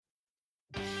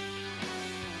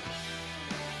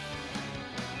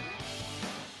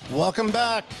Welcome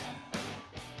back.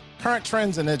 Current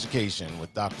Trends in Education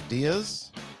with Dr.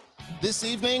 Diaz. This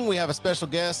evening, we have a special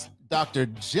guest, Dr.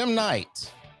 Jim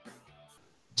Knight.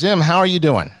 Jim, how are you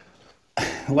doing?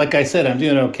 Like I said, I'm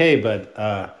doing okay, but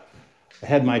I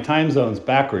had my time zones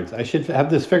backwards. I should have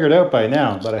this figured out by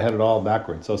now, but I had it all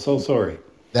backwards. So sorry.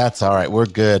 That's all right. We're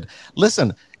good.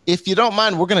 Listen, if you don't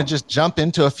mind, we're going to just jump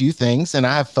into a few things, and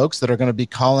I have folks that are going to be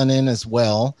calling in as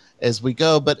well as we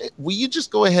go. But will you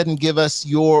just go ahead and give us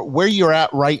where you're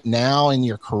at right now in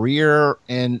your career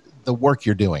and the work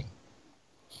you're doing?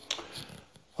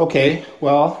 Okay.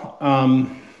 Well,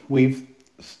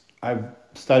 I've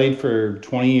studied for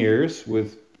 20 years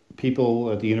with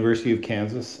people at the University of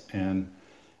Kansas and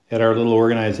at our little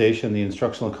organization, the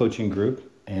Instructional Coaching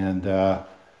Group, and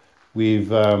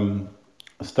we've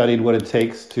studied what it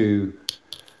takes to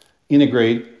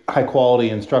integrate high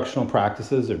quality instructional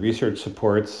practices that research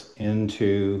supports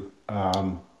into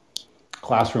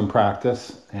classroom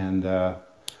practice. And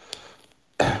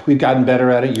we've gotten better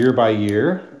at it year by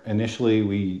year. Initially,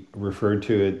 we referred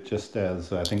to it just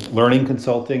as, I think, learning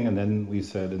consulting, and then we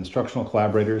said instructional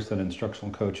collaborators and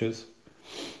instructional coaches.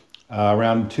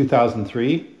 Around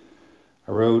 2003,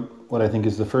 I wrote what I think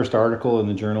is the first article in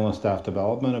the Journal of Staff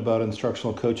Development about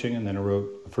instructional coaching, and then I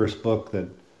wrote the first book that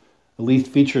at least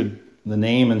featured the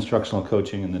name instructional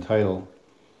coaching in the title.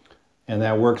 And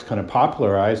that work's kind of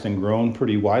popularized and grown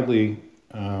pretty widely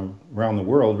around the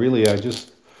world. Really, I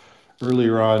just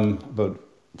earlier on, about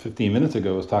 15 minutes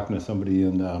ago, was talking to somebody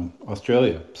in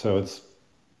Australia. So it's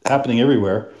happening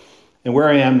everywhere. And where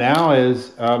I am now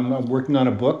is I'm working on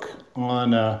a book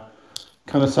on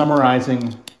kind of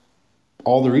summarizing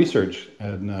all the research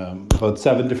and about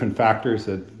 7 different factors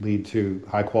that lead to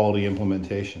high quality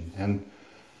implementation. And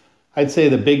I'd say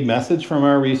the big message from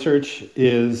our research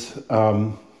is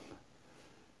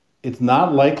it's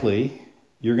not likely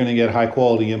you're going to get high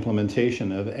quality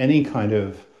implementation of any kind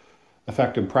of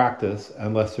effective practice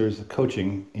unless there's a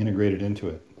coaching integrated into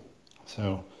it.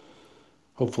 So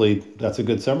hopefully that's a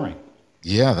good summary.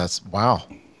 Yeah, wow.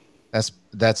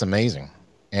 That's amazing.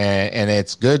 And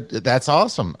it's good. That's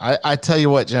awesome. I tell you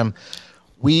what, Jim,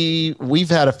 we've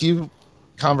had a few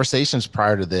conversations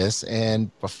prior to this,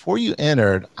 and before you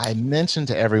entered, I mentioned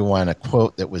to everyone a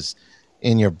quote that was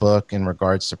in your book in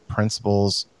regards to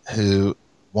principals who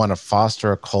want to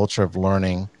foster a culture of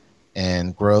learning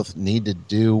and growth need to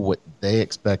do what they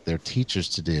expect their teachers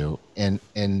to do. And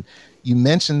you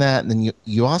mentioned that, and then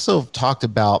you also talked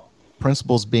about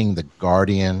principals being the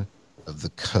guardian of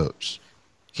the coach.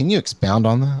 Can you expound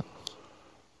on that?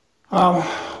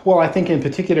 Well, I think in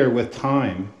particular with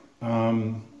time,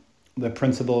 the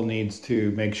principal needs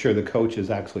to make sure the coach is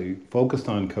actually focused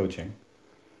on coaching.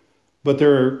 But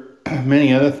there are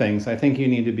many other things. I think you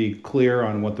need to be clear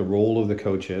on what the role of the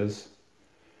coach is.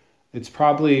 It's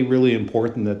probably really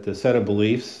important that the set of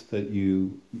beliefs that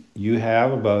you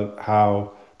have about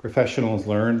how professionals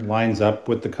learn lines up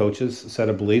with the coach's set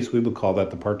of beliefs. We would call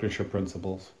that the partnership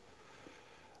principles.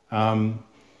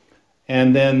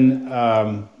 And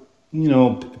then,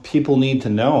 people need to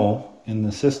know in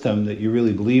the system that you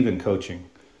really believe in coaching.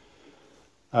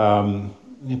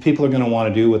 People are going to want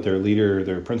to do what their leader,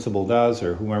 their principal does,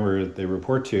 or whomever they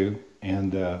report to.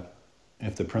 And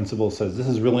if the principal says, this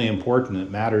is really important, it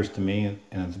matters to me,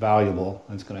 and it's valuable,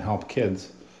 and it's going to help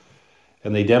kids,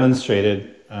 and they demonstrate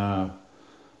it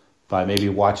by maybe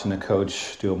watching the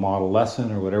coach do a model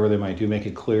lesson or whatever they might do, make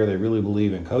it clear they really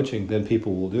believe in coaching, then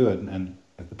people will do it. And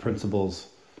if the principal's,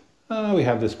 we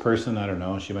have this person, I don't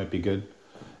know, she might be good,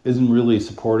 isn't really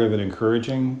supportive and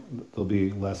encouraging, there'll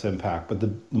be less impact. But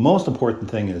the most important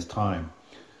thing is time.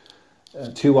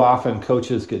 Too often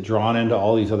coaches get drawn into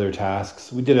all these other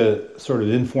tasks. We did a sort of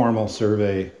informal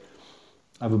survey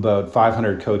of about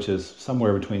 500 coaches,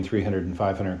 somewhere between 300 and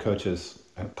 500 coaches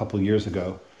a couple of years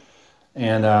ago.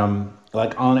 And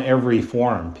like on every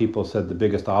forum, people said the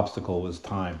biggest obstacle was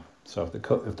time. So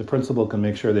if the principal can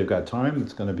make sure they've got time,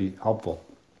 it's going to be helpful.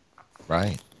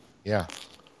 Right. Yeah.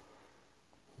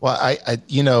 Well,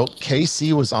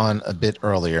 Casey was on a bit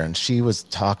earlier, and she was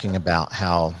talking about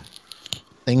how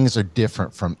things are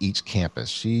different from each campus.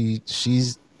 She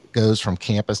goes from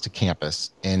campus to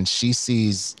campus, and she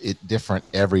sees it different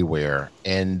everywhere.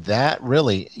 And that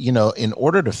really, in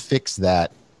order to fix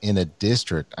that in a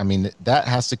district, I mean, that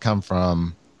has to come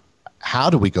from, how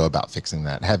do we go about fixing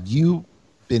that? Have you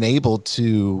been able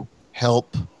to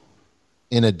help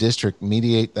in a district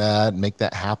mediate that, make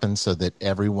that happen so that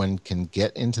everyone can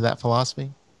get into that philosophy?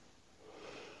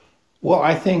 Well,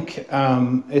 I think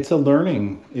it's a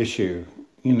learning issue.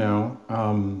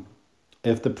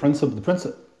 If the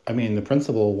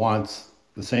principal wants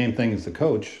the same thing as the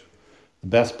coach, the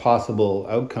best possible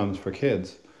outcomes for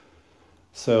kids.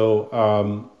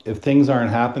 So if things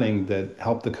aren't happening that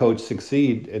help the coach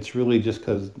succeed, it's really just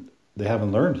because they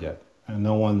haven't learned yet. And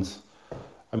no one's,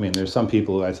 I mean, there's some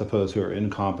people, I suppose, who are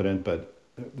incompetent, but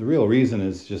the real reason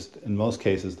is just in most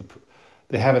cases,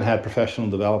 they haven't had professional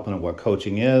development of what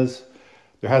coaching is.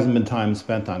 There hasn't been time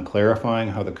spent on clarifying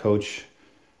how the coach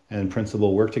and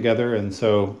principal work together. And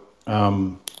so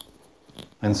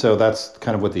that's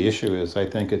kind of what the issue is. I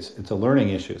think it's a learning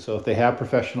issue. So if they have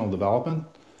professional development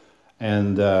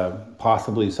and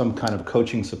possibly some kind of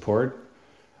coaching support,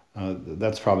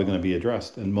 that's probably going to be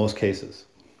addressed in most cases.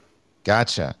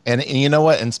 Gotcha. And you know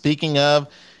what? And speaking of,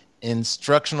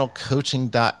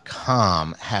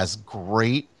 instructionalcoaching.com has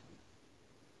great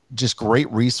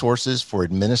resources for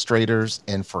administrators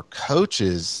and for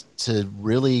coaches to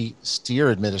really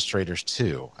steer administrators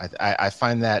too. I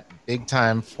find that big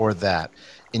time for that.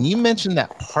 And you mentioned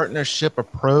that partnership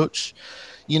approach.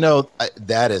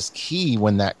 That is key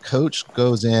when that coach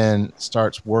goes in,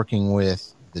 starts working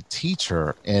with the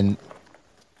teacher, and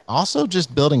also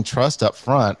just building trust up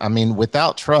front. I mean,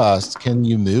 without trust, can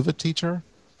you move a teacher?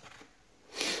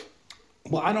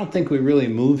 Well, I don't think we really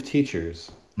move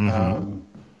teachers. Mm-hmm.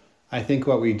 I think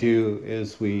what we do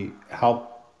is we help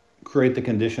create the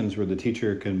conditions where the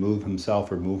teacher can move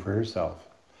himself or move herself.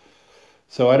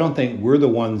 So I don't think we're the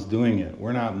ones doing it.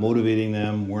 We're not motivating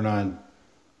them. We're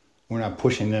not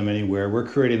pushing them anywhere. We're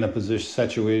creating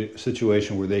a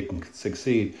situation where they can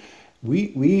succeed.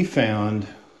 We found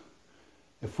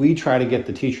if we try to get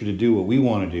the teacher to do what we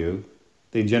want to do,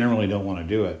 they generally don't want to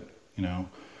do it,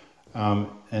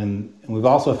 and we've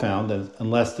also found that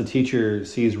unless the teacher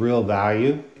sees real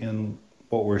value in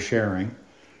what we're sharing,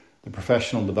 the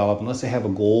professional development, unless they have a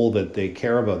goal that they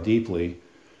care about deeply,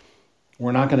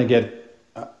 we're not going to get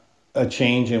a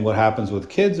change in what happens with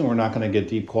kids, and we're not going to get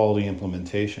deep quality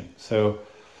implementation. So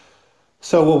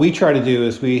what we try to do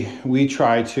is we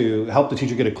try to help the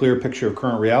teacher get a clear picture of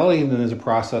current reality, and then there's a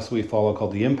process we follow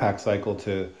called the impact cycle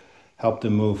to help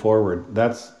them move forward.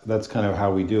 That's kind of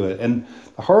how we do it. And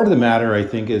the heart of the matter, I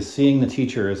think, is seeing the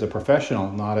teacher as a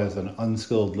professional, not as an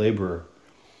unskilled laborer.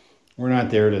 We're not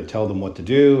there to tell them what to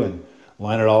do and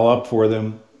line it all up for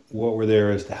them. What we're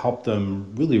there is to help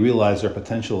them really realize their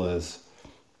potential as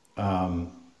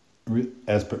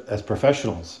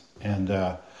professionals. And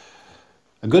a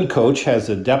good coach has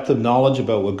a depth of knowledge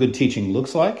about what good teaching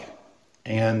looks like,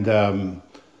 and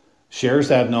shares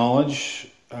that knowledge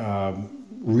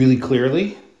really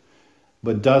clearly,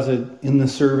 but does it in the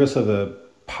service of a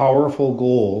powerful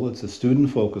goal. It's a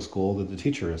student-focused goal that the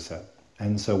teacher has set.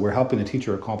 And so we're helping the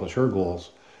teacher accomplish her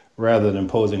goals rather than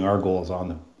imposing our goals on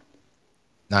them.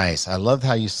 Nice. I love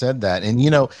how you said that. And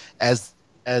as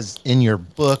in your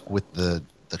book, with the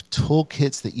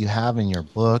toolkits that you have in your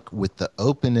book, with the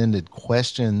open-ended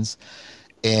questions,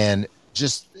 and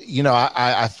just,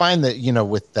 I find that,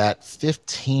 with that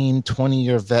 15,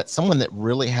 20-year vet, someone that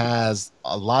really has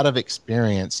a lot of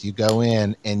experience, you go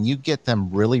in and you get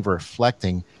them really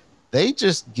reflecting. They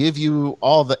just give you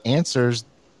all the answers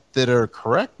that are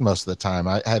correct most of the time.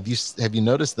 Have you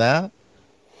noticed that?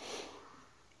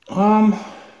 Are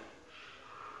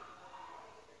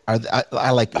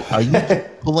you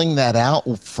pulling that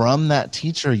out from that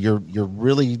teacher? You're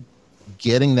really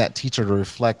getting that teacher to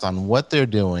reflect on what they're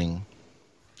doing.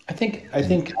 I think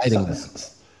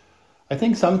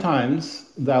sometimes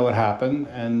that would happen,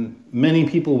 and many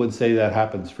people would say that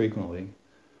happens frequently.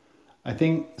 I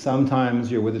think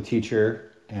sometimes you're with a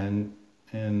teacher and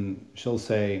she'll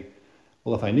say,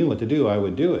 well, if I knew what to do, I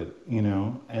would do it,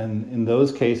 And in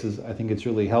those cases, I think it's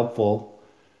really helpful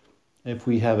if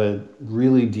we have a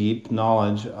really deep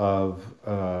knowledge of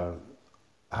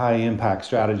high impact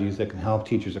strategies that can help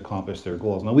teachers accomplish their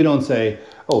goals. Now, we don't say,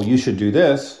 oh, you should do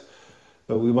this,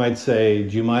 but we might say,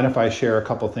 do you mind if I share a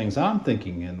couple things I'm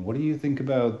thinking, and what do you think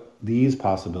about these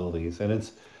possibilities? And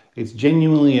it's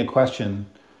genuinely a question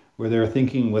where they're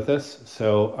thinking with us.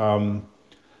 So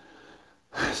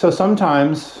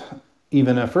sometimes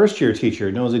even a first-year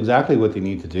teacher knows exactly what they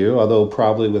need to do, although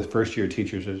probably with first-year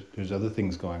teachers, there's other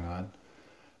things going on.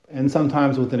 And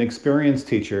sometimes with an experienced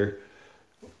teacher,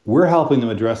 we're helping them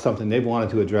address something they've wanted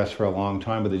to address for a long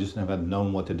time, but they just haven't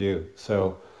known what to do.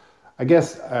 So I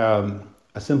guess a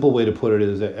simple way to put it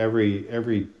is that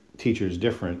every teacher is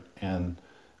different, and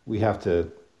we have to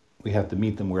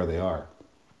meet them where they are.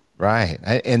 Right.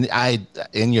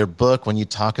 In your book, when you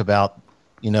talk about,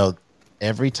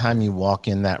 every time you walk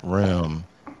in that room,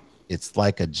 it's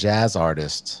like a jazz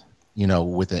artist,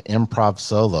 with an improv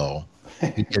solo,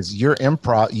 because you're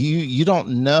you don't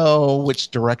know which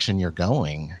direction you're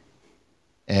going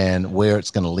and where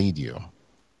it's going to lead you.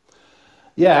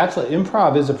 Yeah, actually,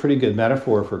 improv is a pretty good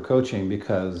metaphor for coaching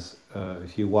because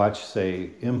if you watch, say,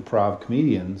 improv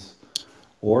comedians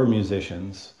or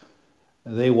musicians,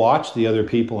 they watch the other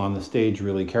people on the stage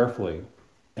really carefully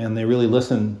and they really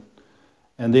listen,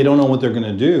 and they don't know what they're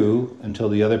going to do until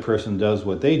the other person does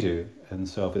what they do. And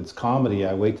so if it's comedy,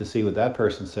 I wait to see what that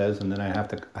person says, and then I have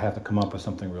to come up with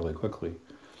something really quickly.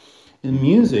 In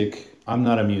music, I'm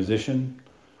not a musician,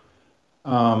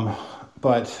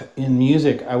 but in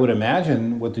music, I would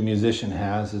imagine what the musician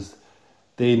has is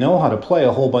they know how to play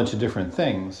a whole bunch of different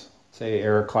things. Say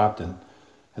Eric Clapton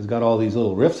has got all these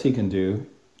little riffs he can do,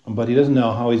 but he doesn't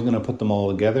know how he's going to put them all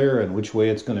together and which way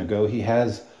it's going to go. He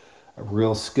has a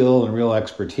real skill and real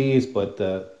expertise, but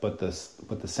the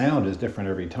sound is different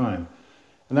every time.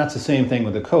 And that's the same thing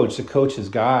with the coach. The coach has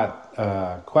got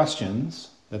questions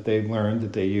that they've learned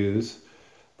that they use,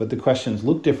 but the questions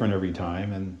look different every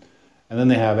time, and then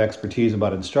they have expertise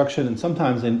about instruction. And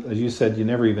sometimes, as you said, you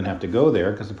never even have to go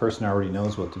there because the person already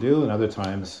knows what to do. And other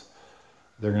times,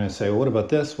 they're going to say, well, "What about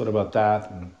this? What about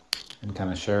that?" and kind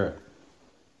of share it.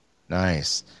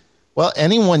 Nice. Well,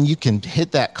 anyone, you can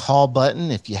hit that call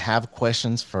button if you have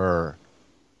questions for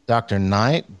Dr.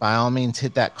 Knight. By all means,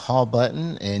 hit that call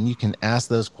button and you can ask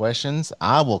those questions.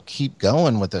 I will keep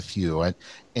going with a few.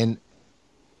 And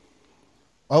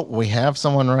oh, we have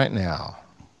someone right now.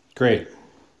 Great.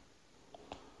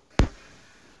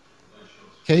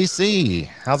 KC,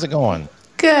 how's it going?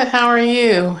 Good. How are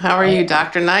you? How are you,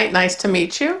 Dr. Knight? Nice to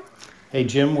meet you. Hey,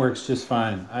 Jim works just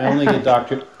fine. I only get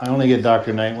Dr.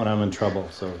 Knight when I'm in trouble.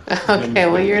 So Okay,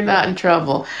 well, you're not in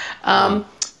trouble.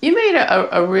 You made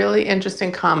a really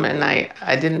interesting comment, and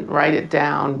I didn't write it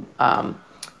down,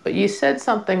 but you said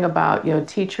something about,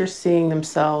 teachers seeing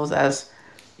themselves as,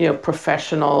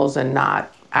 professionals and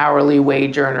not hourly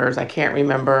wage earners. I can't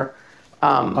remember.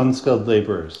 unskilled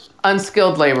laborers.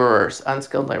 Unskilled laborers.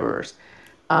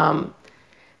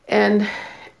 And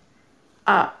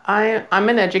I'm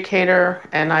an educator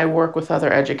and I work with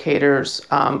other educators,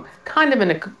 kind of in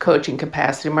a coaching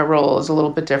capacity. My role is a little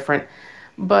bit different,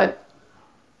 but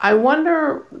I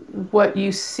wonder what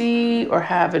you see or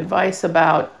have advice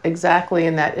about exactly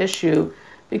in that issue,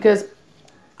 because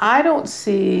I don't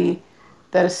see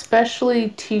that, especially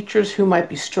teachers who might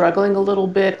be struggling a little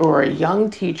bit or are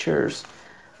young teachers,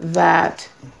 that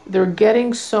they're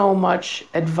getting so much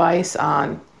advice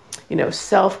on,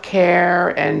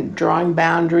 self-care and drawing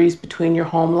boundaries between your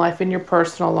home life and your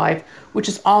personal life, which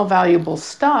is all valuable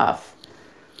stuff.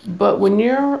 But when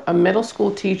you're a middle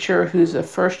school teacher who's a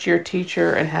first year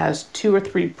teacher and has 2 or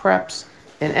 3 preps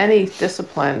in any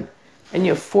discipline, and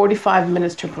you have 45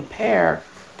 minutes to prepare,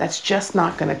 that's just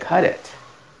not going to cut it.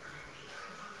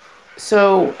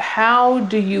 So how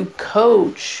do you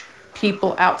coach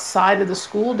people outside of the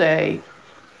school day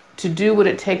to do what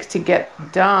it takes to get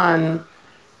done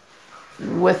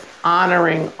with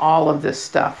honoring all of this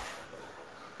stuff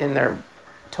in their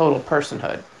total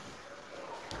personhood?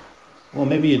 Well,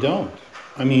 maybe you don't.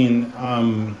 I mean,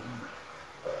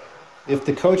 if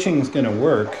the coaching is going to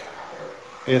work,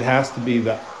 it has to be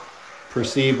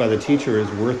perceived by the teacher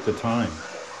as worth the time.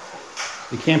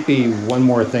 It can't be one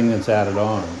more thing that's added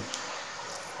on.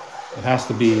 It has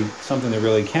to be something that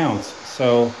really counts.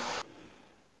 So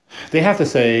they have to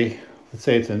say, let's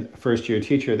say it's a first year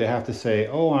teacher, they have to say,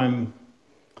 oh, I'm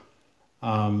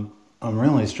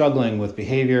really struggling with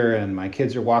behavior and my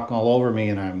kids are walking all over me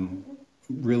and I'm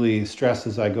really stressed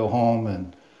as I go home,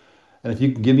 and if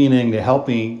you can give me anything to help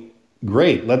me,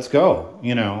 great, let's go,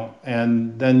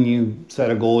 and then you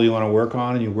set a goal you want to work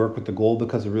on and you work with the goal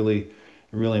because it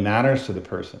really matters to the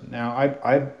person. Now,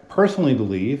 I personally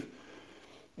believe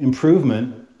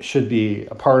improvement should be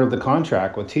a part of the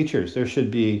contract with teachers. There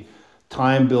should be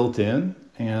time built in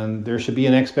and there should be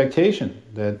an expectation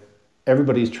that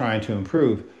everybody's trying to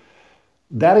improve.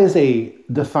 That is a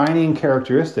defining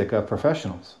characteristic of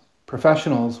professionals.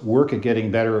 Professionals work at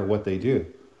getting better at what they do.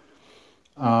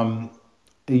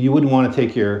 You wouldn't want to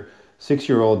take your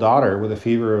 6-year-old daughter with a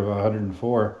fever of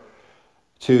 104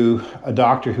 to a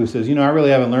doctor who says, I really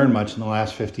haven't learned much in the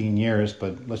last 15 years,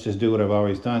 but let's just do what I've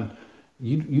always done.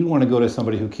 You'd want to go to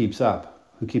somebody who keeps up,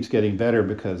 who keeps getting better,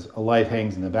 because a life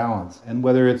hangs in the balance. And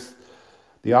whether it's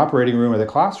the operating room or the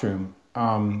classroom,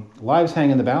 lives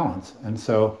hang in the balance. And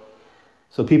so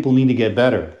people need to get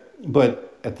better.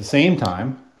 But at the same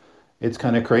time, it's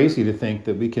kind of crazy to think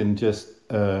that we can just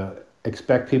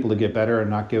expect people to get better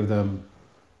and not give them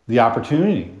the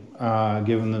opportunity,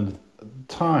 give them the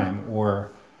time or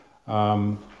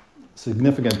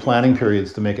significant planning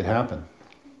periods to make it happen.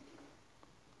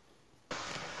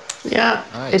 Yeah,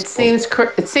 Nice.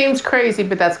 it seems crazy,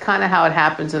 but that's kind of how it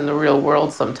happens in the real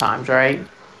world sometimes, right?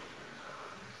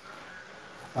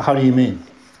 How do you mean?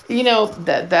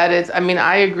 That is, I mean,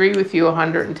 I agree with you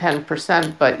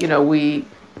 110%, but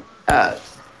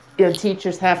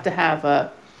teachers have to have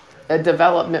a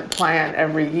development plan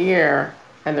every year,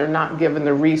 and they're not given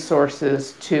the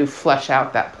resources to flesh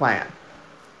out that plan.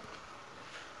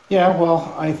 Yeah,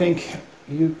 well, I think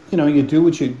you do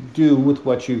what you do with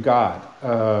what you got.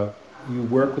 You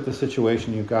work with the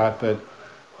situation you got,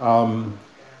 um,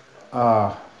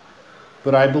 uh,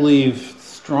 but I believe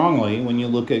strongly when you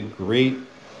look at great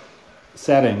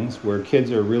settings where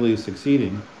kids are really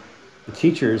succeeding, the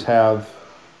teachers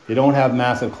they don't have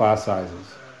massive class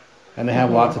sizes, and they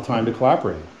have lots of time to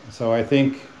collaborate. So I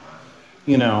think,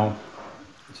 you know,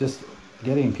 just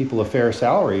getting people a fair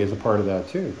salary is a part of that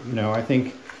too. I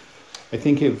think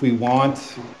if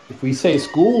we say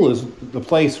school is the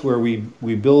place where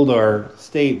we build our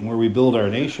state and where we build our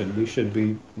nation, we should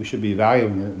be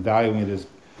valuing it as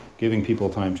giving people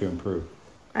time to improve.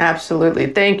 Absolutely.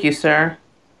 Thank you, sir.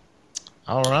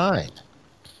 All right.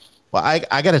 Well,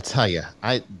 I got to tell you,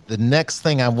 the next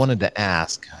thing I wanted to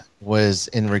ask was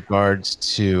in regards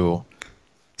to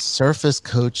surface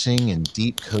coaching and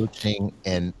deep coaching,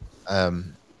 and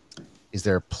is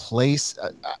there a place?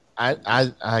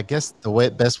 I guess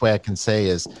best way I can say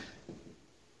is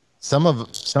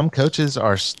some coaches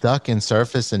are stuck in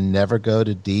surface and never go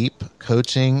to deep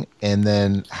coaching, and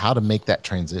then how to make that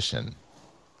transition.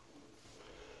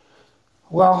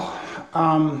 Well,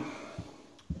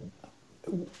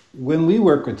 when we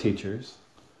work with teachers,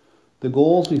 the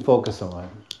goals we focus on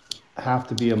have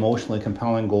to be emotionally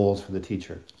compelling goals for the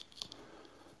teacher.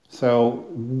 So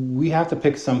we have to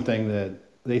pick something that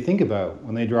they think about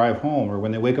when they drive home or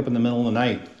when they wake up in the middle of the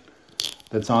night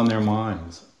that's on their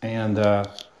minds. And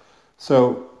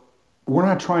so we're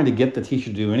not trying to get the teacher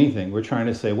to do anything. We're trying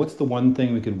to say, what's the one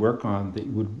thing we could work on that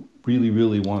you would really,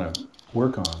 really want to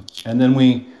work on? And then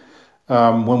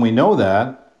when we know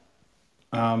that,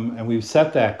 and we've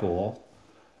set that goal,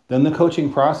 then the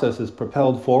coaching process is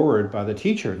propelled forward by the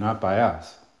teacher, not by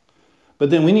us. But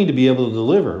then we need to be able to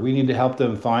deliver. We need to help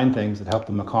them find things that help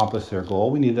them accomplish their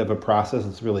goal. We need to have a process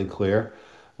that's really clear.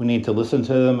 We need to listen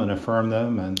to them and affirm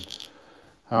them, and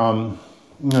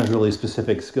there's really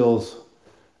specific skills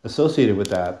associated with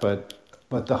that. But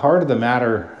the heart of the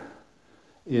matter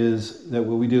is that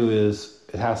what we do is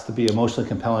it has to be emotionally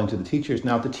compelling to the teachers.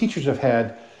 Now, if the teachers have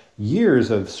had years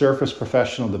of surface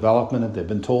professional development, if they've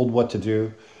been told what to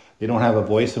do, they don't have a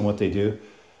voice in what they do,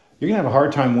 you're going to have a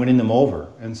hard time winning them over.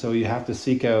 And so you have to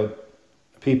seek out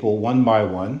people one by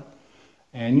one,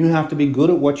 and you have to be good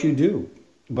at what you do.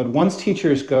 But once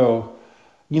teachers go,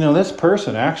 this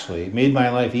person actually made my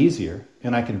life easier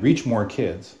and I could reach more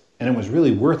kids and it was really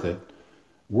worth it,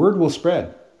 word will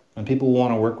spread and people will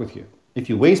want to work with you. If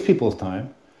you waste people's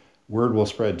time, word will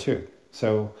spread too.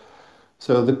 So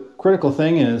the critical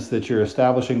thing is that you're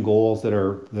establishing goals that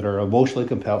are emotionally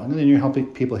compelling, and then you're helping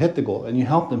people hit the goal. And you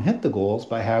help them hit the goals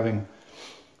by having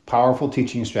powerful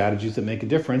teaching strategies that make a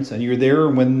difference. And you're there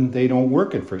when they don't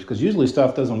work at first, because usually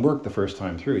stuff doesn't work the first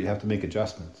time through. You have to make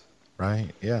adjustments. Right.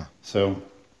 Yeah. So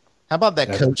how about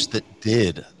that coach that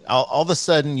did? All of a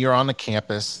sudden, you're on the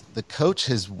campus. The coach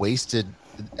has wasted,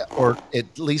 or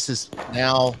at least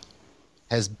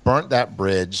has burnt that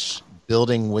bridge,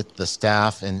 building with the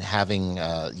staff and having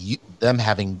them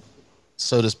having,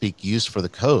 so to speak, use for the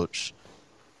coach.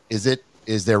 Is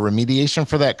there remediation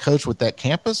for that coach with that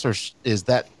campus, or is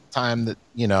that time that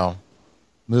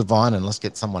move on and let's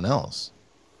get someone else?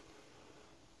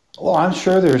 Well, I'm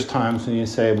sure there's times when you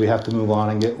say we have to move on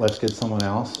and let's get someone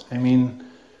else. I mean,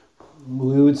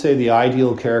 we would say the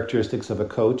ideal characteristics of a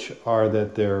coach are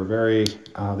that they're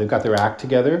they've got their act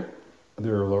together.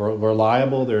 They're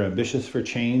reliable. They're ambitious for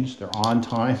change. They're on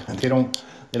time. They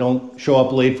don't show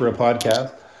up late for a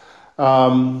podcast.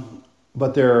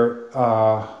 But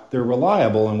they're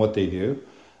reliable in what they do.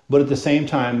 But at the same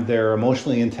time, they're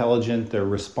emotionally intelligent. They're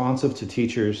responsive to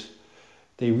teachers.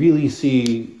 They really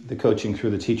see the coaching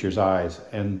through the teacher's eyes,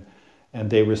 and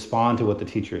they respond to what the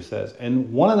teacher says.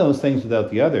 And one of those things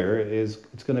without the other is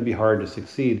it's going to be hard to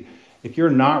succeed. If you're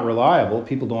not reliable,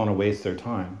 people don't want to waste their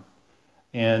time.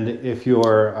 And if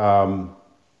you're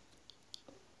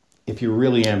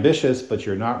really ambitious, but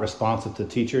you're not responsive to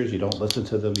teachers, you don't listen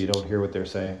to them, you don't hear what they're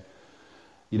saying,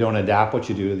 you don't adapt what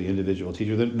you do to the individual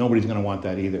teacher, nobody's going to want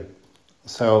that either.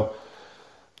 So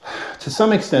to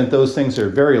some extent, those things are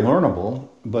very learnable,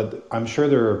 but I'm sure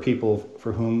there are people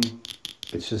for whom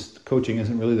it's just coaching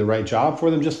isn't really the right job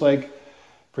for them, just like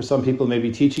for some people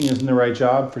maybe teaching isn't the right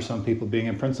job, for some people being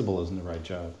a principal isn't the right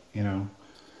job,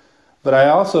 But I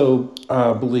also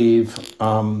believe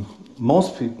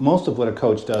most of what a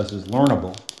coach does is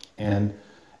learnable, and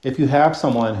if you have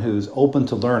someone who's open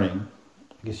to learning,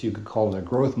 I guess you could call it a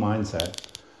growth mindset,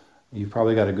 you've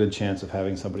probably got a good chance of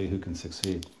having somebody who can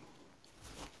succeed.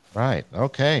 Right.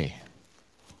 Okay.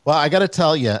 Well, I got to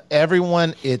tell you,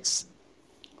 everyone, it's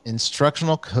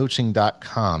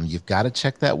instructionalcoaching.com. You've got to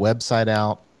check that website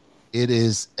out. It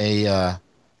is a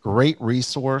great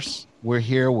resource. We're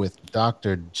here with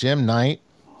Dr. Jim Knight,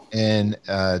 and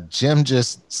Jim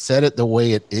just said it the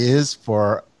way it is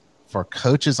for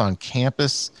coaches on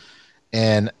campus.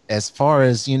 And as far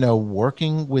as,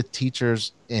 working with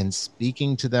teachers and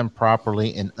speaking to them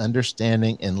properly and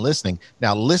understanding and listening.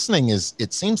 Now, listening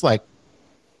it seems like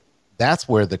that's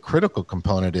where the critical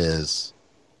component is,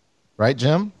 right,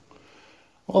 Jim?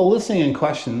 Well, listening and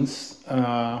questions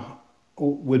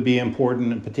would be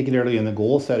important, particularly in the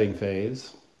goal setting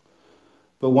phase.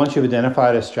 But once you've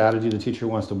identified a strategy the teacher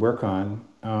wants to work on,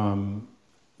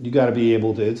 you got to be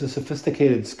able to, it's a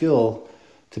sophisticated skill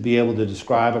to be able to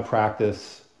describe a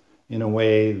practice in a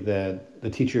way that the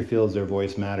teacher feels their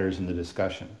voice matters in the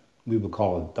discussion. We would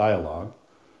call it dialogue.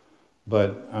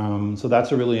 But so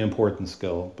that's a really important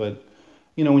skill. But,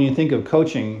 when you think of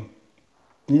coaching,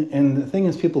 and the thing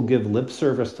is, people give lip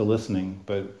service to listening,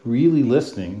 but really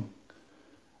listening,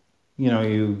 you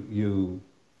don't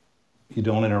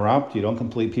interrupt, you don't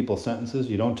complete people's sentences,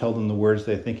 you don't tell them the words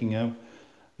they're thinking of,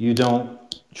 you don't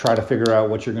try to figure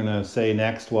out what you're going to say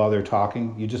next while they're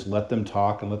talking. You just let them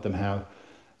talk and let them have.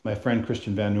 My friend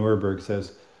Christian Van Nieuwerburg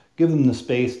says, give them the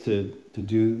space to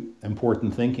do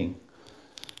important thinking.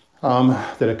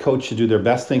 That a coach should do their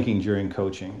best thinking during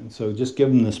coaching. And so just give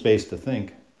them the space to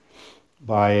think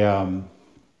by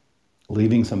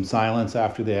leaving some silence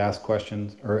after they ask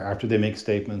questions or after they make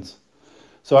statements.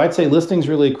 So I'd say listening is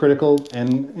really critical,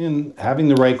 and having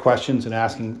the right questions and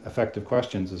asking effective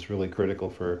questions is really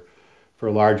critical for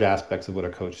large aspects of what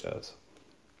a coach does.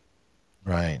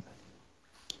 Right.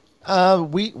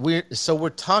 We're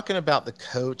talking about the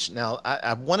coach now.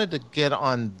 I wanted to get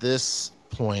on this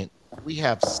point. We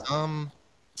have some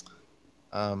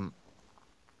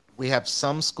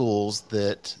schools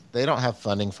that they don't have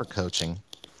funding for coaching.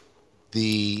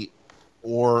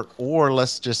 Or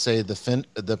let's just say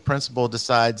the principal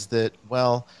decides that,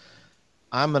 well,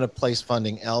 I'm going to place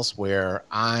funding elsewhere.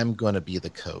 I'm going to be the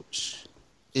coach.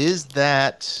 Is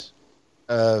that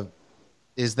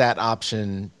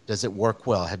option, does it work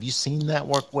well? Have you seen that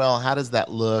work well? How does that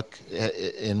look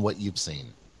in what you've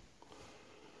seen?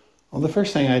 Well, the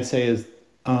first thing I'd say is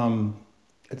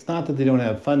it's not that they don't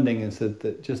have funding, it's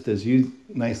that just as you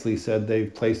nicely said,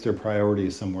 they've placed their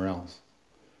priorities somewhere else.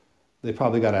 They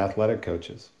probably got athletic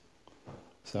coaches.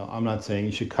 So I'm not saying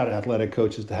you should cut athletic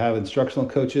coaches to have instructional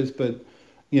coaches, but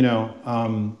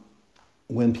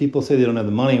when people say they don't have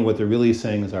the money, what they're really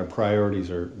saying is our priorities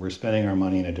we're spending our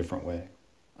money in a different way.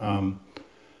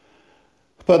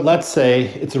 But let's say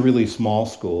it's a really small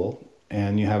school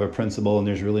and you have a principal and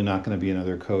there's really not going to be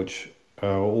another coach,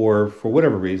 or for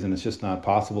whatever reason, it's just not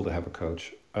possible to have a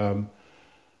coach. The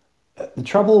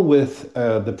trouble with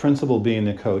the principal being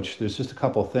the coach, there's just a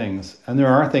couple of things, and there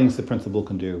are things the principal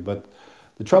can do, but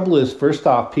the trouble is, first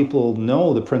off, people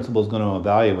know the principal is going to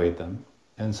evaluate them,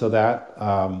 and so that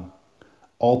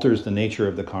alters the nature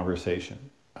of the conversation.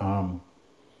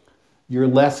 You're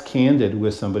less candid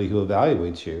with somebody who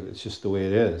evaluates you. It's just the way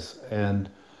it is. And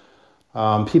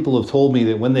people have told me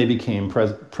that when they became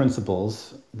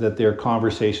principals, that their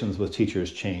conversations with teachers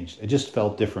changed. It just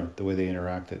felt different the way they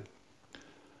interacted.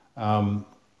 But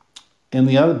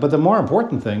the more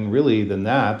important thing really than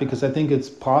that, because I think it's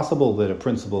possible that a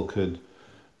principal could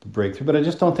break through, but I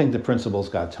just don't think the principal's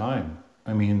got time.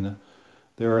 I mean,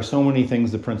 there are so many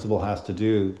things the principal has to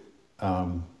do.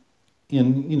 I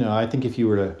think if you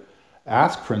were to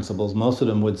ask principals, most of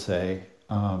them would say,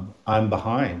 I'm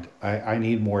behind. I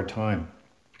need more time.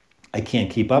 I can't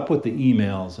keep up with the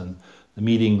emails and the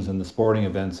meetings and the sporting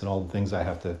events and all the things I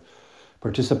have to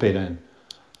participate in.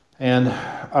 And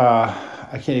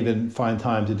I can't even find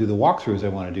time to do the walkthroughs I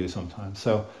want to do sometimes.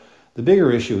 So the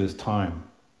bigger issue is time.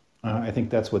 I think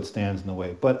that's what stands in the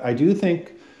way. But I do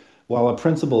think while a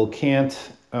principal can't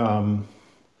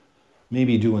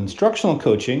maybe do instructional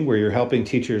coaching where you're helping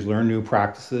teachers learn new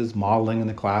practices, modeling in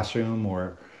the classroom,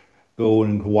 or go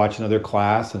and watch another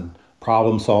class and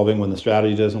problem solving when the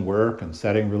strategy doesn't work and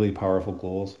setting really powerful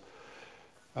goals.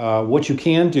 What you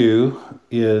can do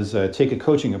is take a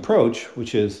coaching approach,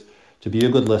 which is to be a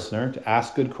good listener, to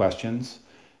ask good questions,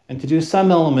 and to do some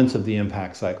elements of the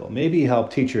impact cycle. Maybe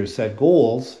help teachers set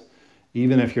goals,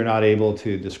 even if you're not able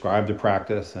to describe the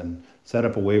practice, and set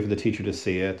up a way for the teacher to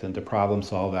see it and to problem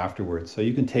solve afterwards. So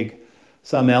you can take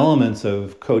some elements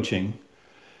of coaching.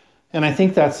 And I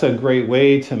think that's a great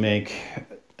way to make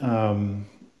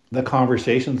the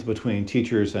conversations between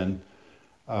teachers and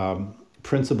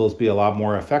principals be a lot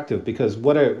more effective. Because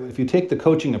if you take the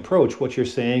coaching approach, what you're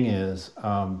saying is,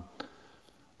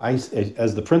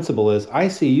 as the principal is, I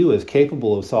see you as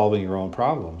capable of solving your own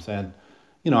problems, and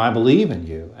I believe in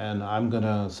you, and I'm going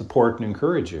to support and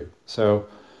encourage you. So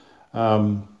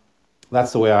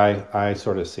that's the way I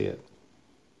sort of see it.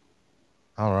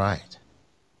 All right.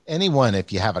 Anyone,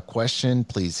 if you have a question,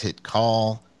 please hit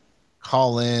call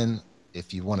in.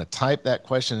 If you want to type that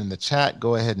question in the chat,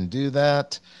 go ahead and do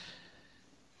that.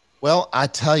 Well, I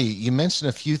tell you, you mentioned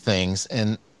a few things,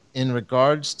 and in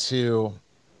regards to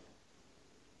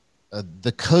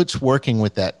the coach working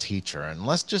with that teacher, and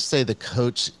let's just say the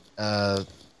coach,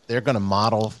 they're going to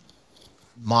model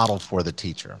for the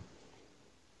teacher.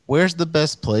 Where's the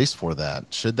best place for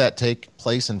that? Should that take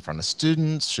place in front of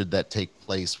students? Should that take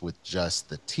place with just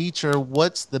the teacher?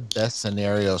 What's the best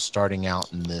scenario starting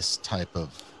out in this type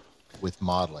of with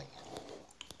modeling?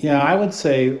 Yeah, I would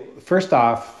say, first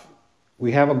off,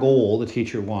 we have a goal the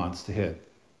teacher wants to hit.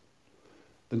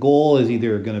 The goal is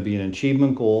either going to be an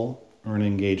achievement goal or an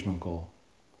engagement goal.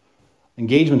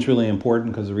 Engagement's really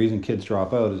important because the reason kids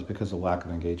drop out is because of lack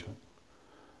of engagement.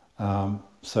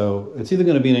 So it's either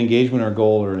going to be an engagement or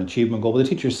goal or an achievement goal, but the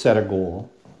teacher set a goal.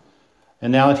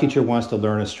 And now a teacher wants to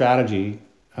learn a strategy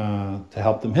to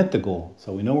help them hit the goal.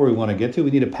 So we know where we want to get to.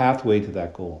 We need a pathway to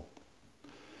that goal.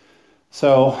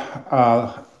 So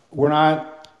we're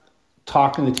not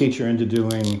talking the teacher into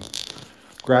doing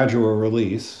gradual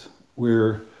release.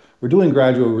 We're doing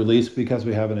gradual release because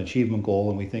we have an achievement goal,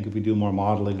 and we think if we do more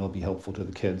modeling, it'll be helpful to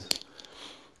the kids.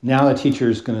 Now the teacher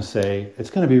is going to say,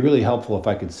 it's going to be really helpful if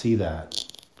I could see that.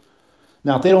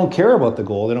 Now, if they don't care about the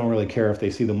goal, they don't really care if they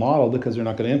see the model because they're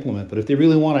not going to implement. But if they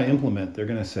really want to implement, they're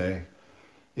going to say,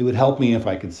 it would help me if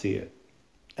I could see it.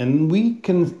 And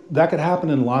that could happen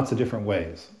in lots of different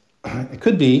ways. It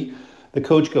could be the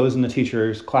coach goes in the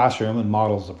teacher's classroom and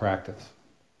models the practice.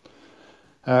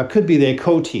 It could be they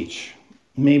co-teach.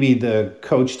 Maybe the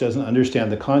coach doesn't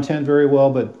understand the content very well,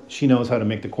 but she knows how to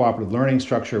make the cooperative learning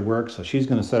structure work. So she's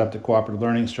going to set up the cooperative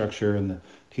learning structure and the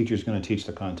teacher's going to teach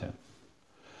the content.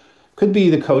 Could be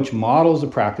the coach models the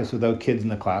practice without kids in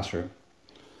the classroom.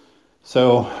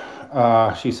 So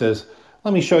she says,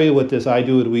 let me show you what this I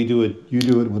do it, we do it, you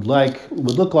do it would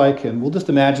look like, and we'll just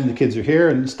imagine the kids are here,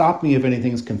 and stop me if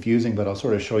anything's confusing, but I'll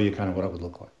sort of show you kind of what it would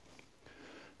look like.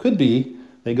 Could be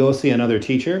they go see another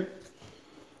teacher,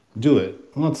 do it.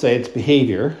 Let's say it's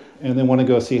behavior, and they want to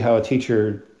go see how a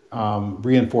teacher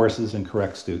reinforces and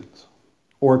corrects students.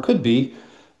 Or it could be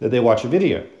that they watch a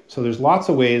video. So there's lots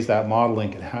of ways that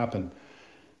modeling can happen.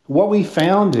 What we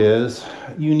found is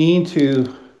you need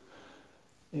to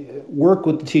work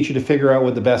with the teacher to figure out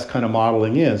what the best kind of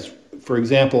modeling is. For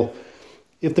example,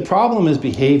 if the problem is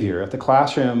behavior, if the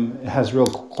classroom has real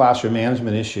classroom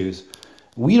management issues,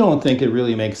 we don't think it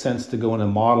really makes sense to go in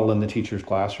and model in the teacher's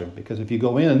classroom, because if you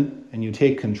go in and you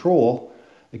take control,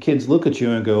 the kids look at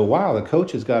you and go, wow, the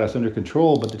coach has got us under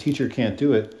control, but the teacher can't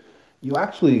do it. You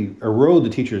actually erode the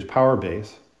teacher's power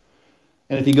base.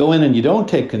 And if you go in and you don't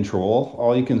take control,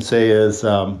 all you can say is,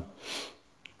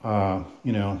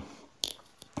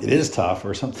 it is tough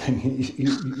or something.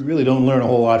 You really don't learn a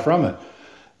whole lot from it,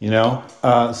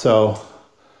 So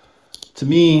to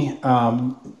me,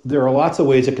 there are lots of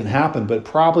ways it can happen, but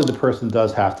probably the person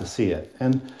does have to see it.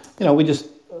 And, we just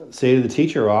say to the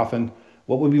teacher often,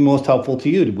 what would be most helpful to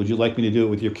you? Would you like me to do it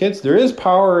with your kids? There is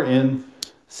power in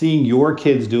seeing your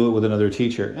kids do it with another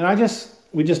teacher. And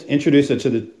we just introduce it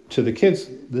to the kids.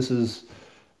 This is,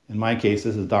 in my case,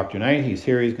 this is Dr. Knight. He's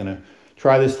here. He's going to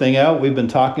try this thing out. We've been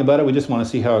talking about it. We just want to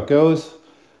see how it goes.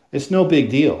 It's no big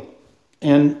deal.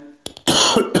 And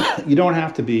you don't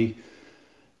have to be,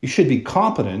 you should be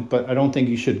competent, but I don't think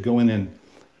you should go in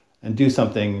and do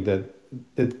something that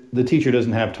the teacher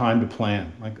doesn't have time to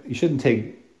plan. Like, you shouldn't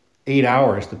take 8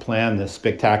 hours to plan this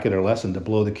spectacular lesson to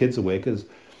blow the kids away, because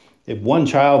if one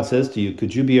child says to you,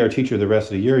 could you be our teacher the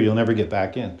rest of the year, you'll never get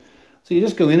back in. So you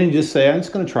just go in and you just say, I'm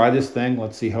just going to try this thing.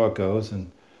 Let's see how it goes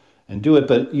and do it.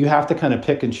 But you have to kind of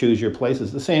pick and choose your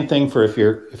places. The same thing for if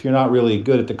you're not really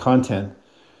good at the content,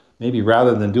 maybe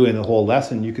rather than doing the whole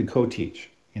lesson, you could co-teach.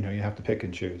 You have to pick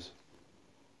and choose.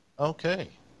 Okay.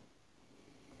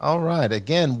 All right.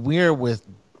 Again, we're with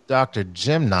Dr.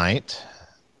 Jim Knight,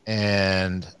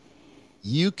 and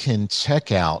you can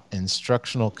check out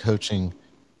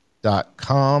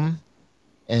instructionalcoaching.com.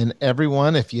 And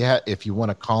everyone, if you want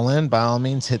to call in, by all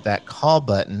means, hit that call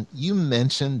button. You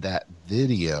mentioned that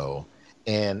video,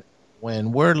 and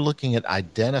when we're looking at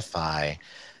Identify,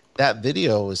 that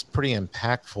video is pretty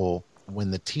impactful when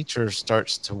the teacher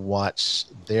starts to watch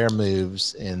their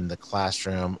moves in the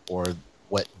classroom or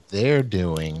what they're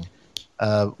doing.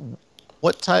 Uh,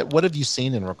 what have you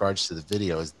seen in regards to the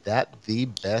video? Is that the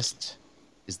best?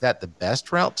 Is that the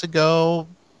best route to go?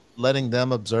 Letting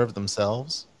them observe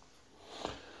themselves?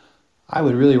 I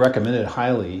would really recommend it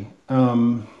highly.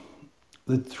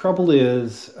 The trouble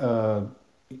is,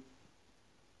 it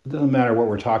doesn't matter what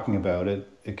we're talking about.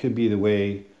 It could be the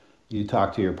way you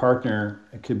talk to your partner.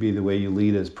 It could be the way you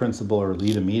lead as principal or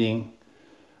lead a meeting.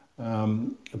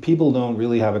 People don't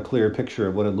really have a clear picture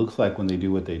of what it looks like when they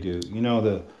do what they do. You know,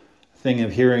 the thing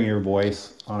of hearing your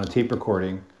voice on a tape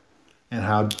recording and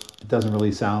how it doesn't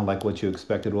really sound like what you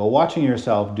expected. Well, watching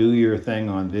yourself do your thing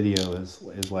on video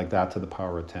is like that to the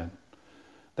power of 10.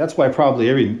 That's why probably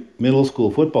every middle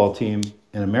school football team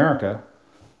in America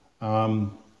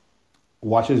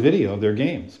watches video of their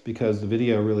games, because the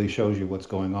video really shows you what's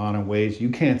going on in ways you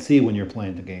can't see when you're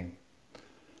playing the game.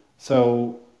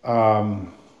 So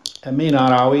it may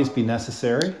not always be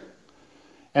necessary.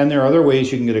 And there are other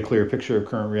ways you can get a clear picture of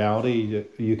current reality.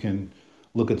 You can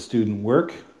look at student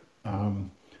work.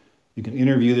 You can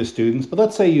interview the students. But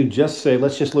let's say you just say,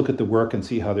 let's just look at the work and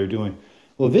see how they're doing.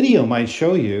 Well, video might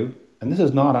show you, and this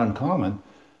is not uncommon,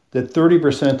 that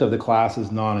 30% of the class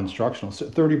is non-instructional. So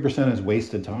 30% is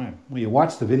wasted time. Well, you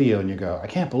watch the video and you go, I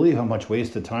can't believe how much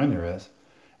wasted time there is.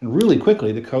 And really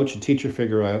quickly, the coach and teacher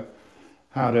figure out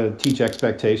how to teach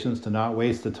expectations to not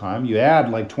waste the time. You add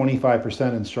like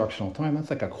 25% instructional time. That's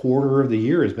like a quarter of the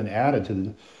year has been added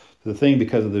to the thing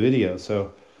because of the video.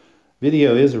 So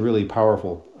video is a really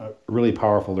powerful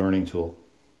learning tool.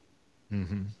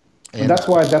 Mm-hmm. And that's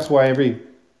why every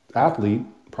athlete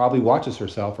probably watches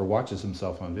herself or watches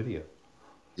himself on video.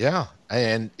 Yeah,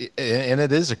 and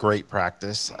it is a great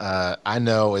practice. I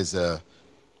know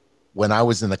when I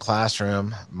was in the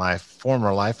classroom, my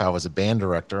former life, I was a band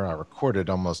director. I recorded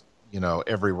almost,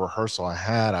 every rehearsal I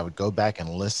had. I would go back and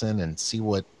listen and see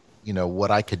what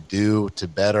I could do to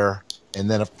better. And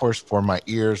then, of course, for my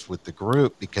ears with the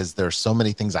group, because there's so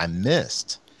many things I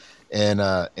missed. And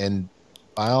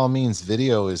by all means,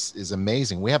 video is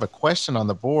amazing. We have a question on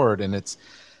the board, and it's,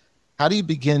 how do you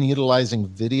begin utilizing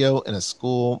video in a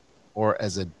school or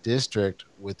as a district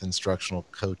with instructional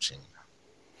coaching?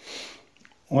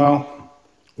 Well,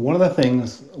 one of the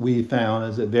things we found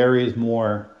is it varies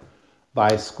more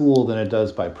by school than it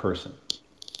does by person.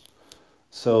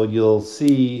 So you'll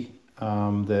see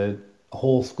that a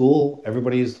whole school,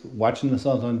 everybody's watching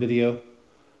themselves on video,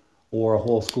 or a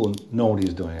whole school,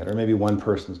 nobody's doing it, or maybe one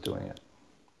person's doing it.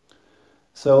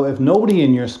 So if nobody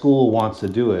in your school wants to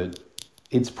do it,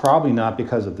 it's probably not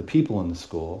because of the people in the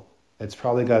school. It's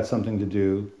probably got something to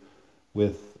do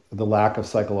with the lack of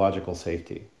psychological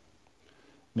safety.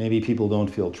 Maybe people don't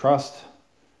feel trust.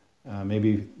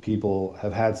 Maybe people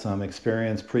have had some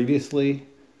experience previously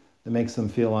that makes them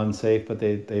feel unsafe, but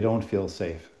they don't feel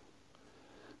safe.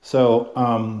 So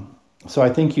I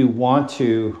think you want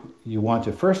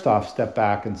to first off step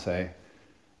back and say,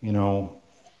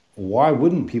 why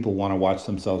wouldn't people want to watch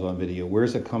themselves on video?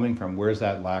 Where's it coming from? Where's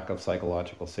that lack of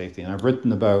psychological safety? And I've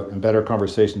written about, in Better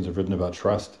Conversations, I've written about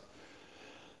trust.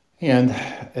 And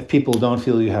if people don't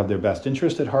feel you have their best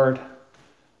interest at heart,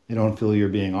 they don't feel you're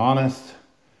being honest,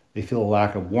 they feel a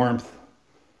lack of warmth,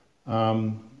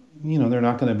 they're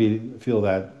not going to feel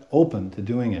that open to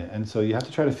doing it. And so you have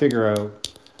to try to figure out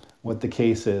what the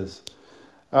case is.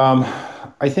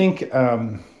 I think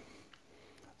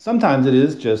sometimes it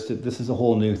is just that this is a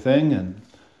whole new thing, and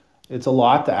it's a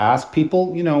lot to ask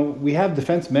people. We have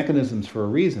defense mechanisms for a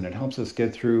reason. It helps us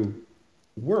get through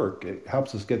work. It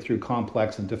helps us get through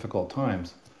complex and difficult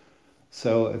times.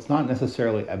 So it's not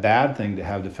necessarily a bad thing to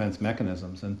have defense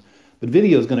mechanisms. But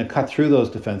video is going to cut through those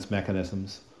defense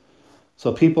mechanisms.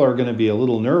 So people are going to be a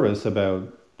little nervous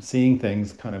about seeing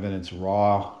things kind of in its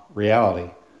raw reality.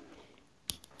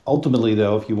 Ultimately,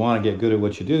 though, if you want to get good at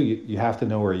what you do, you have to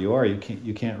know where you are. You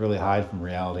can't really hide from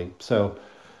reality. So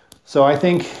I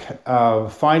think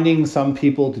finding some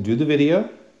people to do the video,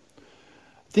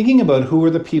 thinking about who are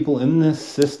the people in this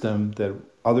system that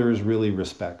others really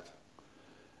respect.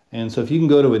 And so if you can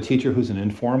go to a teacher who's an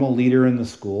informal leader in the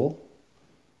school,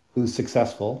 who's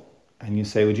successful, and you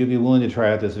say, would you be willing to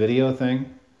try out this video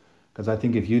thing? Because I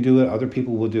think if you do it, other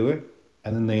people will do it.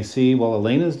 And then they see, well,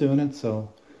 Elena's doing it, so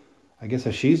I guess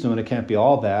if she's doing it, it can't be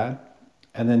all bad.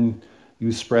 And then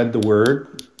you spread the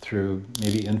word through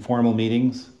maybe informal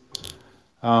meetings.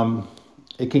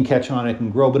 It can catch on, it can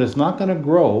grow, but it's not going to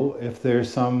grow if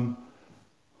there's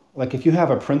if you have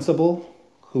a principal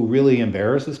who really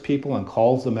embarrasses people and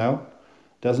calls them out,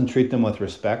 doesn't treat them with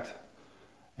respect,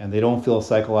 and they don't feel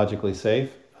psychologically safe,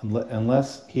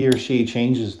 unless he or she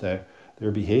changes their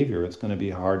behavior, it's going to be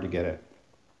hard to get it.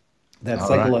 That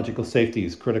psychological safety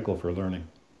is critical for learning.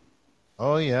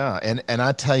 Oh yeah, and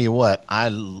I tell you what, I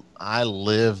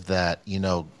live that,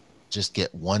 just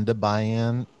get one to buy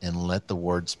in and let the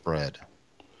word spread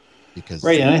Right, because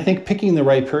and I think picking the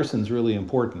right person is really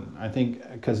important. I think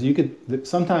because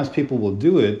sometimes people will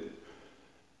do it,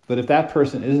 but if that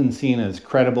person isn't seen as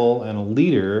credible and a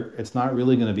leader, it's not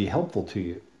really going to be helpful to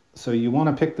you. So you want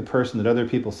to pick the person that other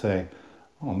people say,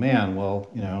 "Oh man, well,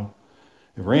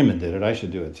 if Raymond did it, I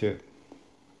should do it too."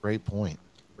 great point.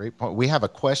 Great point. We have a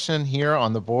question here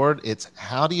on the board. It's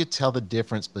how do you tell the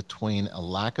difference between a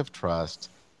lack of trust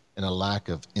and a lack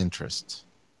of interest?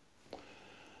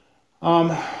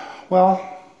 Um,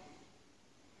 well,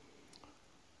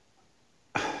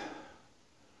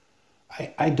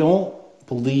 I don't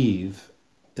believe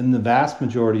in the vast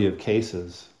majority of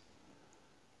cases.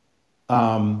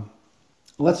 Um,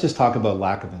 let's just talk about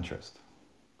lack of interest.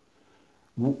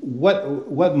 What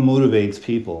motivates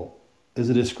people is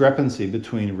a discrepancy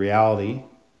between reality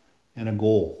and a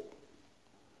goal.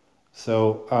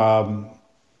 So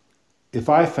if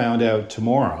I found out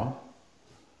tomorrow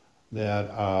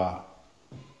that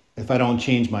if I don't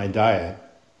change my diet,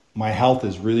 my health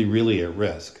is really, really at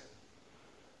risk,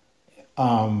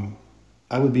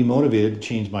 I would be motivated to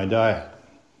change my diet.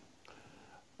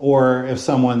 Or if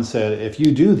someone said, if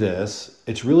you do this,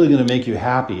 it's really going to make you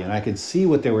happy. And I could see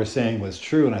what they were saying was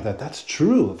true. And I thought, that's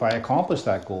true. If I accomplish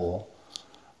that goal,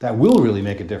 that will really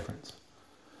make a difference.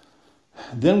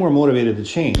 Then we're motivated to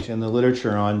change. In the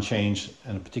literature on change,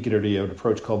 and particularly an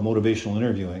approach called motivational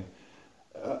interviewing,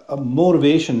 a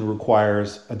motivation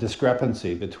requires a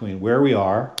discrepancy between where we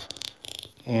are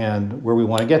and where we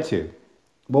want to get to.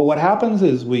 But what happens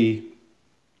is we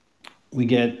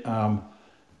get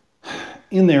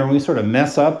in there and we sort of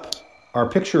mess up our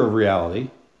picture of reality.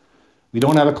 We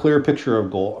don't have a clear picture of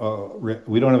goal.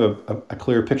 We don't have a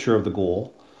clear picture of the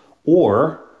goal,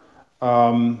 or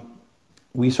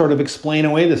we sort of explain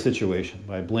away the situation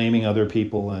by blaming other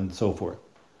people and so forth.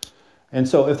 And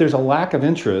so, if there's a lack of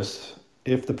interest,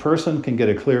 if the person can get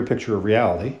a clear picture of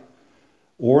reality,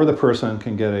 or the person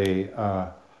can get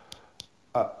a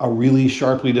really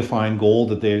sharply defined goal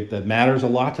that matters a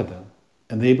lot to them,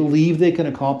 and they believe they can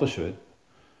accomplish it,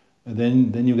 and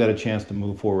then you've got a chance to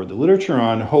move forward. The literature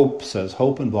on hope says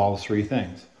hope involves three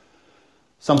things: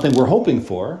 something we're hoping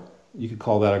for, you could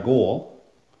call that a goal;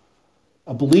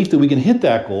 a belief that we can hit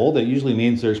that goal, that usually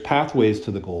means there's pathways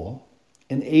to the goal;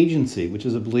 and agency, which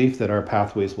is a belief that our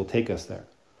pathways will take us there.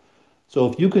 So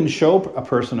if you can show a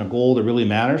person a goal that really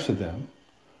matters to them,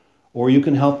 or you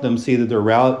can help them see that their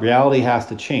reality has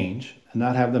to change and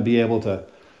not have them be able to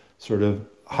sort of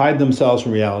hide themselves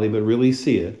from reality, but really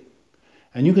see it,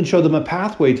 and you can show them a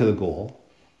pathway to the goal,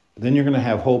 then you're going to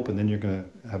have hope, and then you're going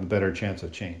to have a better chance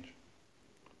of change.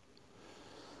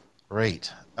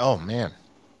 Great. Oh man.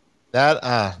 That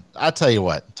I tell you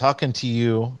what, talking to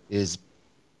you is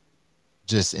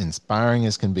just inspiring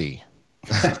as can be.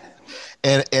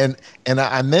 And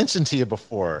I mentioned to you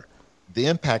before, the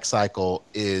Impact Cycle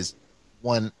is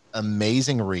one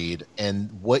amazing read,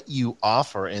 and what you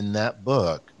offer in that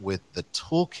book with the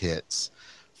toolkits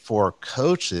for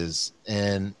coaches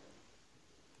and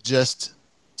just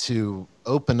to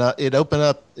it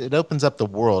opens up the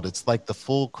world. It's like the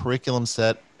full curriculum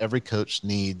set every coach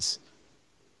needs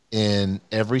in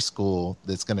every school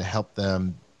that's going to help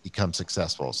them become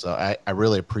successful. So I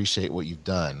really appreciate what you've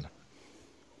done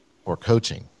for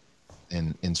coaching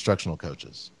and instructional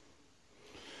coaches.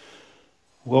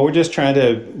 Well, we're just trying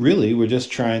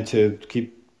to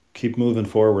keep moving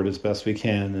forward as best we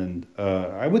can. And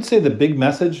I would say the big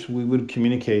message we would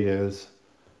communicate is,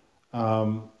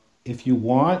 if you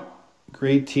want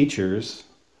great teachers,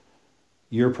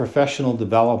 your professional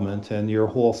development and your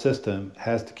whole system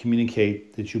has to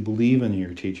communicate that you believe in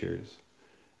your teachers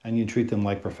and you treat them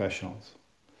like professionals.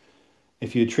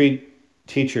 If you treat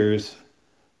teachers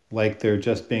like they're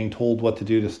just being told what to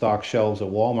do to stock shelves at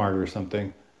Walmart or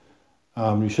something,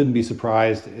 you shouldn't be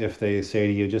surprised if they say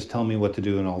to you, just tell me what to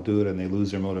do and I'll do it, and they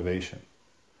lose their motivation.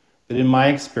 But in my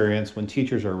experience, when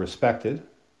teachers are respected,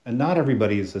 and not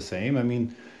everybody is the same, I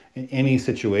mean, in any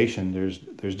situation,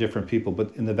 there's different people,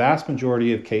 but in the vast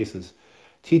majority of cases,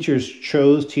 teachers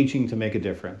chose teaching to make a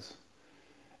difference.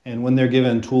 And when they're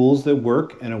given tools that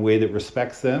work in a way that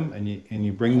respects them, and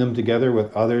you bring them together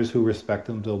with others who respect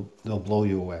them, they'll blow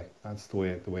you away. That's the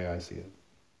way I see it.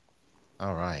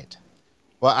 All right.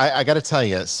 Well, I got to tell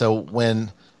you, so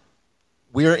when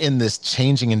we're in this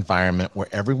changing environment where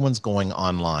everyone's going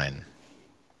online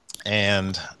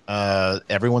and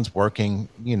everyone's working,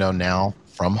 now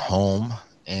from home,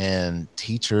 and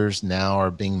teachers now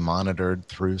are being monitored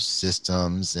through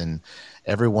systems,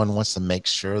 everyone wants to make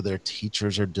sure their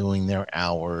teachers are doing their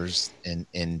hours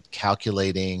and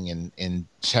calculating and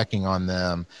checking on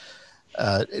them.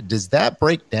 Does that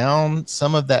break down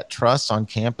some of that trust on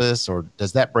campus, or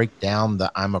does that break down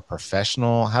the I'm a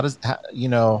professional?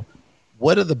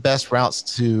 What are the best routes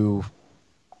to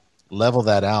level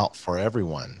that out for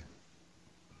everyone?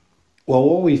 Well,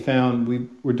 what we found,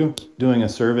 we're doing a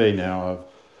survey now of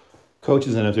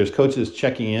coaches, and if there's coaches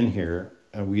checking in here,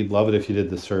 we'd love it if you did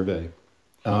the survey.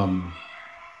 Um,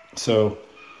 so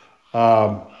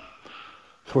um,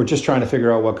 we're just trying to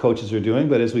figure out what coaches are doing.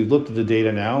 But as we've looked at the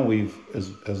data now,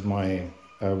 as my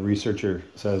researcher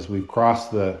says, we've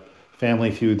crossed the Family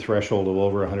Feud threshold of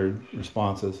over 100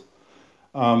 responses.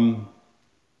 Um,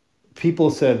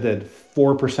 People said that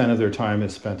 4% of their time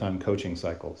is spent on coaching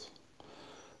cycles.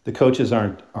 The coaches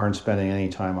aren't spending any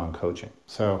time on coaching.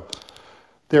 So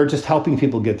they're just helping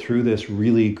people get through this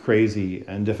really crazy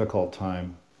and difficult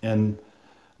time. And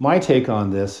my take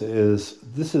on this is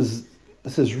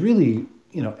really,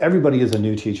 everybody is a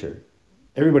new teacher.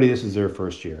 Everybody, this is their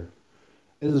first year.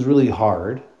 This is really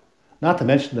hard. Not to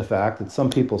mention the fact that some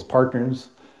people's partners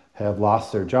have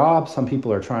lost their jobs. Some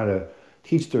people are trying to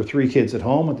teach their 3 kids at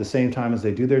home at the same time as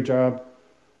they do their job.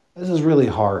 This is really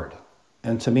hard.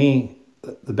 And to me,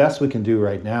 the best we can do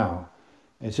right now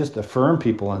is just affirm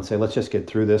people and say, let's just get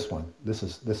through this one. This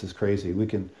is crazy. We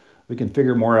can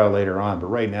figure more out later on, but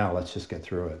right now, let's just get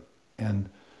through it. And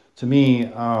to me,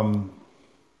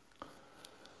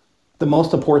 the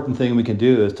most important thing we can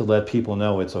do is to let people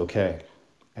know it's okay,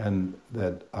 and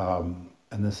that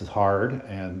and this is hard,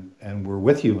 and we're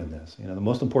with you in this. The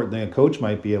most important thing a coach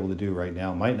might be able to do right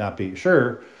now might not be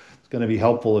sure. It's going to be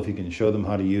helpful if you can show them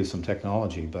how to use some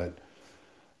technology, but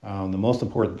the most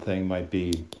important thing might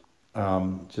be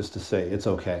just to say it's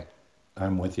okay.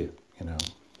 I'm with you.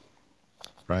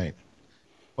 Right.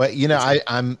 Well,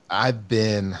 I'm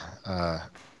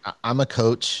a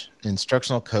coach,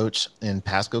 instructional coach in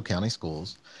Pasco County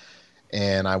Schools,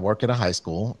 and I work at a high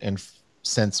school. And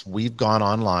since we've gone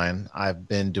online, I've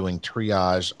been doing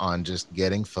triage on just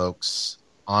getting folks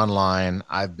online.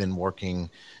 I've been working,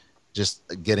 just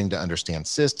getting to understand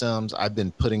systems. I've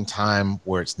been putting time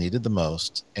where it's needed the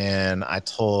most. And I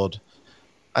told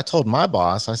my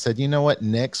boss, I said, you know what,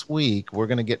 next week, we're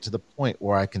going to get to the point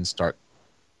where I can start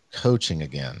coaching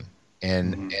again.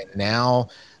 And now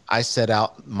I set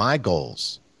out my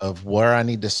goals of where I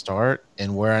need to start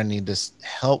and where I need to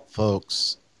help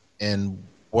folks and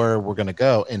where we're going to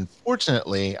go. And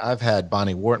fortunately, I've had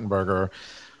Bonnie Wartenberger.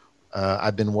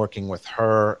 I've been working with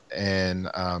her in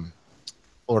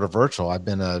Florida Virtual. I've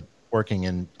been working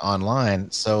in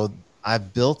online. So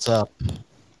I've built up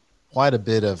quite a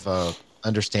bit of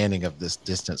understanding of this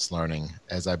distance learning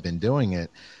as I've been doing it.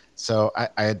 So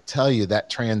I tell you that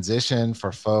transition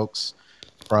for folks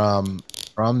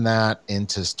from that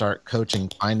into start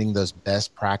coaching, finding those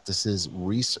best practices,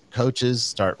 coaches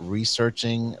start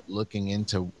researching, looking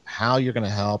into how you're going to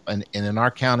help. And in our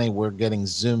county, we're getting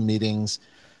Zoom meetings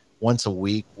once a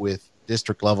week with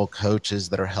district level coaches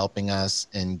that are helping us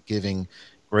and giving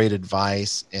great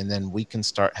advice. And then we can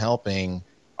start helping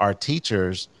our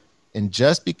teachers. And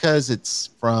just because it's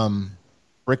from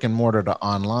brick and mortar to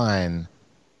online,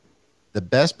 the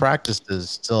best practices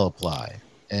still apply.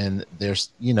 And there's,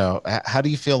 how do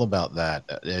you feel about that?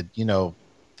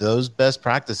 Those best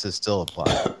practices still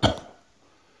apply.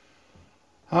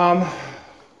 I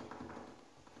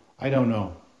don't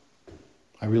know.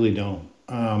 I really don't.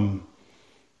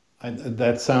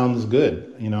 That sounds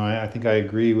good. I think I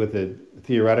agree with it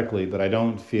theoretically, but I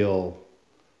don't feel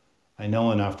I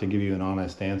know enough to give you an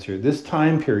honest answer. This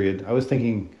time period, I was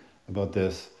thinking about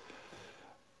this.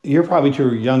 You're probably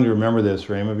too young to remember this,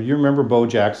 Raymond, but you remember Bo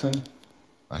Jackson?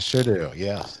 I sure do,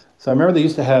 yeah. So I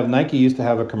remember Nike used to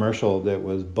have a commercial that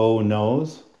was Bo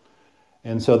Knows.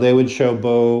 And so they would show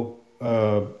Bo,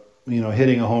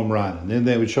 hitting a home run. And then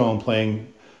they would show him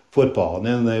playing football. And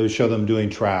then they would show them doing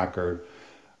track or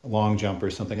long jump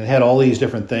or something. And it had all these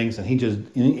different things. And he just,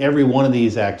 in every one of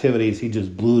these activities, he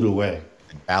just blew it away.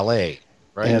 Ballet,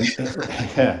 right?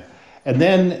 And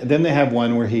then they have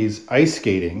one where he's ice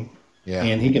skating. Yeah.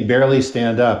 And he can barely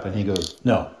stand up. And he goes,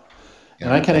 no. Yeah.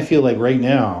 And I kind of feel like right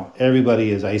now, everybody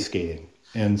is ice skating.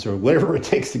 And so whatever it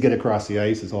takes to get across the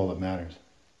ice is all that matters.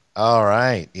 All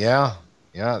right. Yeah.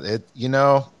 Yeah.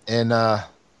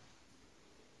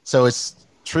 So it's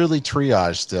truly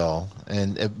triage still.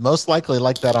 And most likely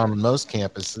like that on most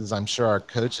campuses. I'm sure our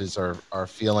coaches are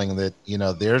feeling that,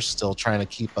 they're still trying to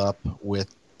keep up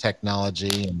with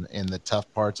technology and the tough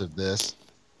parts of this.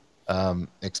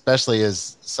 Especially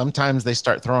as sometimes they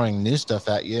start throwing new stuff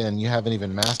at you and you haven't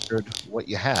even mastered what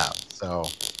you have. So,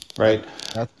 right.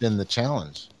 That's been the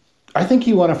challenge. I think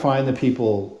you want to find the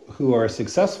people who are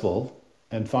successful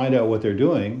and find out what they're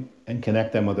doing and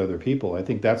connect them with other people. I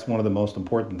think that's one of the most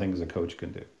important things a coach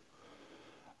can do.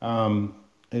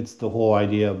 It's the whole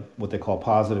idea of what they call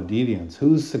positive deviance.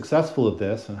 Who's successful at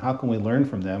this, and how can we learn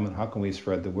from them, and how can we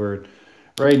spread the word?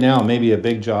 Right now, maybe a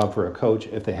big job for a coach,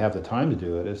 if they have the time to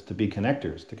do it, is to be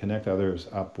connectors, to connect others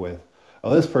up with,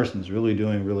 oh, this person's really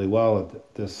doing really well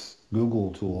at this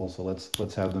Google tool, so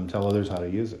let's have them tell others how to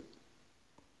use it.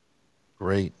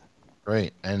 Great,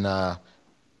 great. And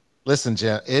listen,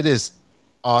 Jim, it is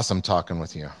awesome talking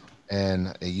with you,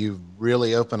 and you've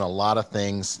really opened a lot of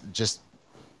things just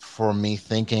for me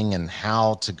thinking and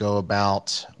how to go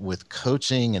about with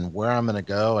coaching and where I'm going to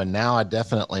go. And now I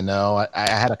definitely know. I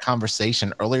had a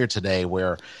conversation earlier today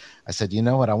where I said, you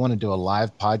know what, I want to do a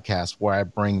live podcast where I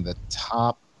bring the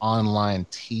top online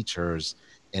teachers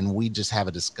and we just have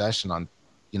a discussion on,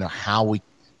 how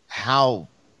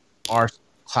our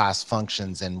class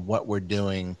functions and what we're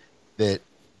doing that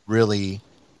really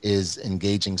is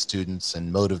engaging students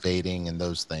and motivating and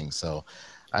those things. So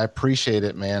I appreciate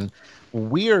it, man.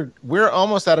 We're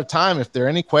almost out of time. If there are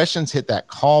any questions, hit that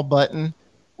call button.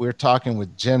 We're talking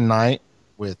with Jim Knight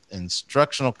with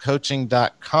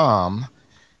instructionalcoaching.com.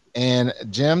 And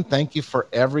Jim, thank you for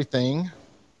everything.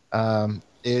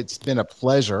 It's been a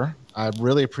pleasure. I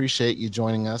really appreciate you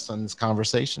joining us on this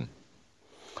conversation.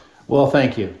 Well,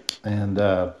 thank you. And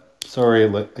sorry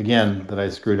again that I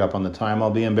screwed up on the time.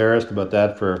 I'll be embarrassed about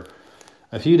that for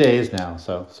a few days now,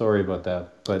 so sorry about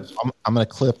that. But I'm going to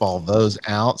clip all those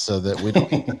out so that we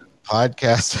don't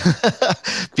podcast.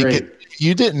 Because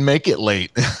you didn't make it late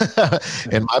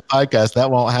in my podcast. That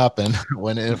won't happen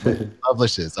when it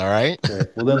publishes. All right.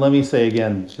 Okay. Well, then let me say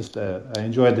again, just I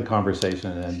enjoyed the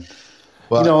conversation, and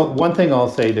one thing I'll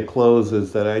say to close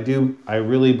is that I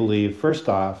really believe, first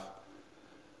off,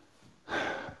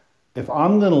 if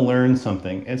I'm going to learn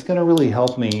something, it's going to really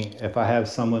help me if I have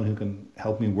someone who can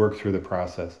help me work through the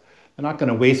process. They're not going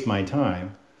to waste my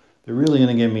time. They're really going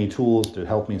to give me tools to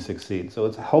help me succeed. So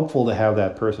it's helpful to have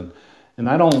that person. And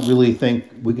I don't really think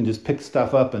we can just pick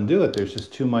stuff up and do it. There's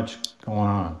just too much going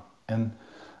on. And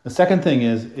the second thing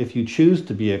is, if you choose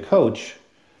to be a coach,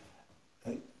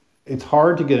 it's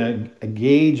hard to get a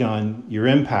gauge on your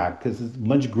impact because it's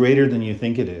much greater than you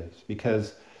think it is.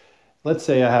 Because let's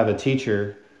say I have a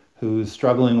teacher who's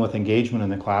struggling with engagement in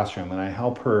the classroom, and I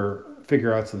help her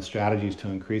figure out some strategies to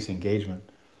increase engagement.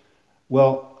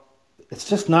 Well, it's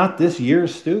just not this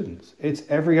year's students. It's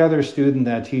every other student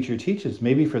that teacher teaches,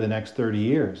 maybe for the next 30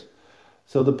 years.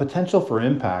 So the potential for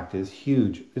impact is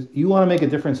huge. You want to make a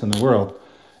difference in the world,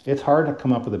 it's hard to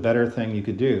come up with a better thing you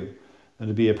could do than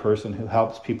to be a person who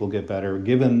helps people get better,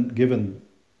 given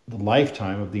the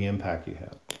lifetime of the impact you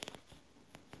have.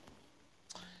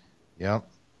 Yep.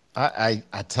 I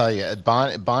tell you,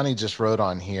 Bonnie just wrote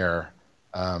on here.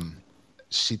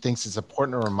 She thinks it's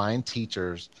important to remind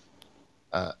teachers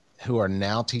who are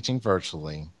now teaching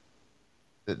virtually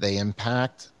that their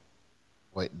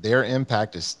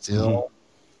impact is still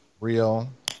real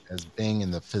as being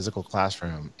in the physical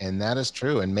classroom. And that is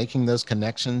true. And making those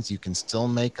connections, you can still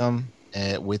make them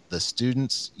with the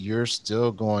students. You're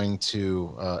still going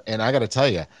to, and I got to tell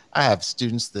you, I have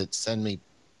students that send me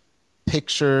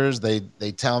pictures. They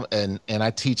tell, and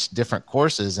I teach different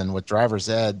courses, and with driver's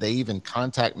ed, they even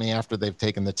contact me after they've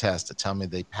taken the test to tell me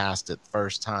they passed it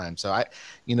first time. So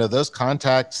those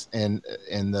contacts and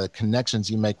the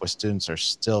connections you make with students are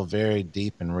still very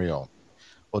deep and real.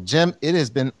 Well, Jim, it has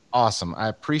been awesome. I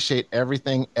appreciate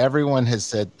everything. Everyone has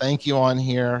said thank you on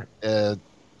here.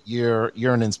 You're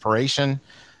an inspiration.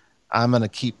 I'm going to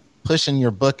keep pushing your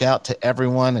book out to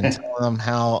everyone and telling them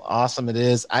how awesome it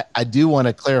is. I do want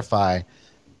to clarify,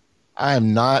 I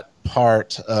am not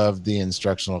part of the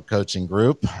instructional coaching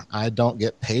group. I don't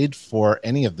get paid for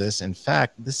any of this. In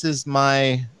fact, this is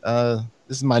my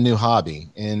new hobby,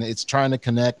 and it's trying to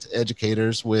connect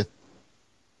educators with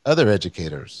other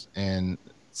educators and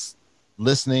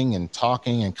listening and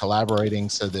talking and collaborating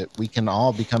so that we can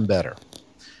all become better.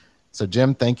 So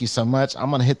Jim, thank you so much. I'm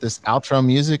going to hit this outro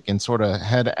music and sort of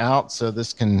head out so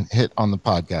this can hit on the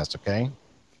podcast. Okay.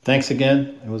 Thanks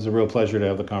again. It was a real pleasure to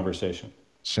have the conversation.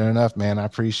 Sure enough, man. I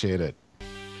appreciate it.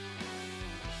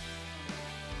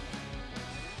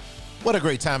 What a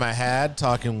great time I had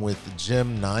talking with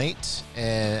Jim Knight.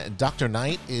 And Dr.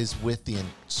 Knight is with the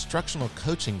Instructional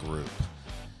Coaching Group.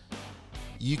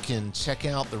 You can check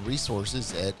out the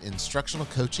resources at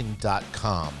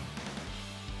instructionalcoaching.com.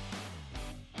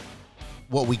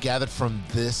 What we gathered from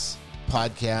this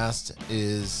podcast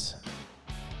is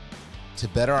to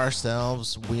better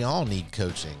ourselves, we all need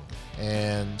coaching.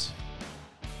 And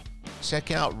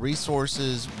check out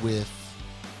resources with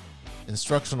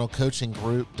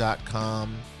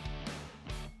instructionalcoachinggroup.com.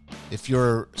 If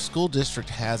your school district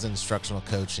has instructional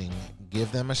coaching,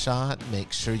 give them a shot.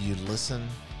 Make sure you listen.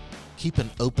 Keep an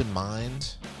open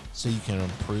mind so you can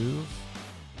improve.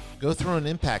 Go through an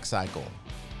impact cycle.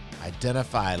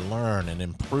 Identify, learn, and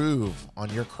improve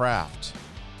on your craft.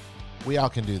 We all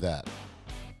can do that.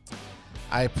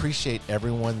 I appreciate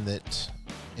everyone that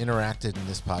interacted in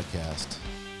this podcast.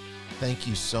 Thank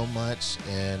you so much,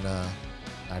 and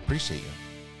I appreciate you.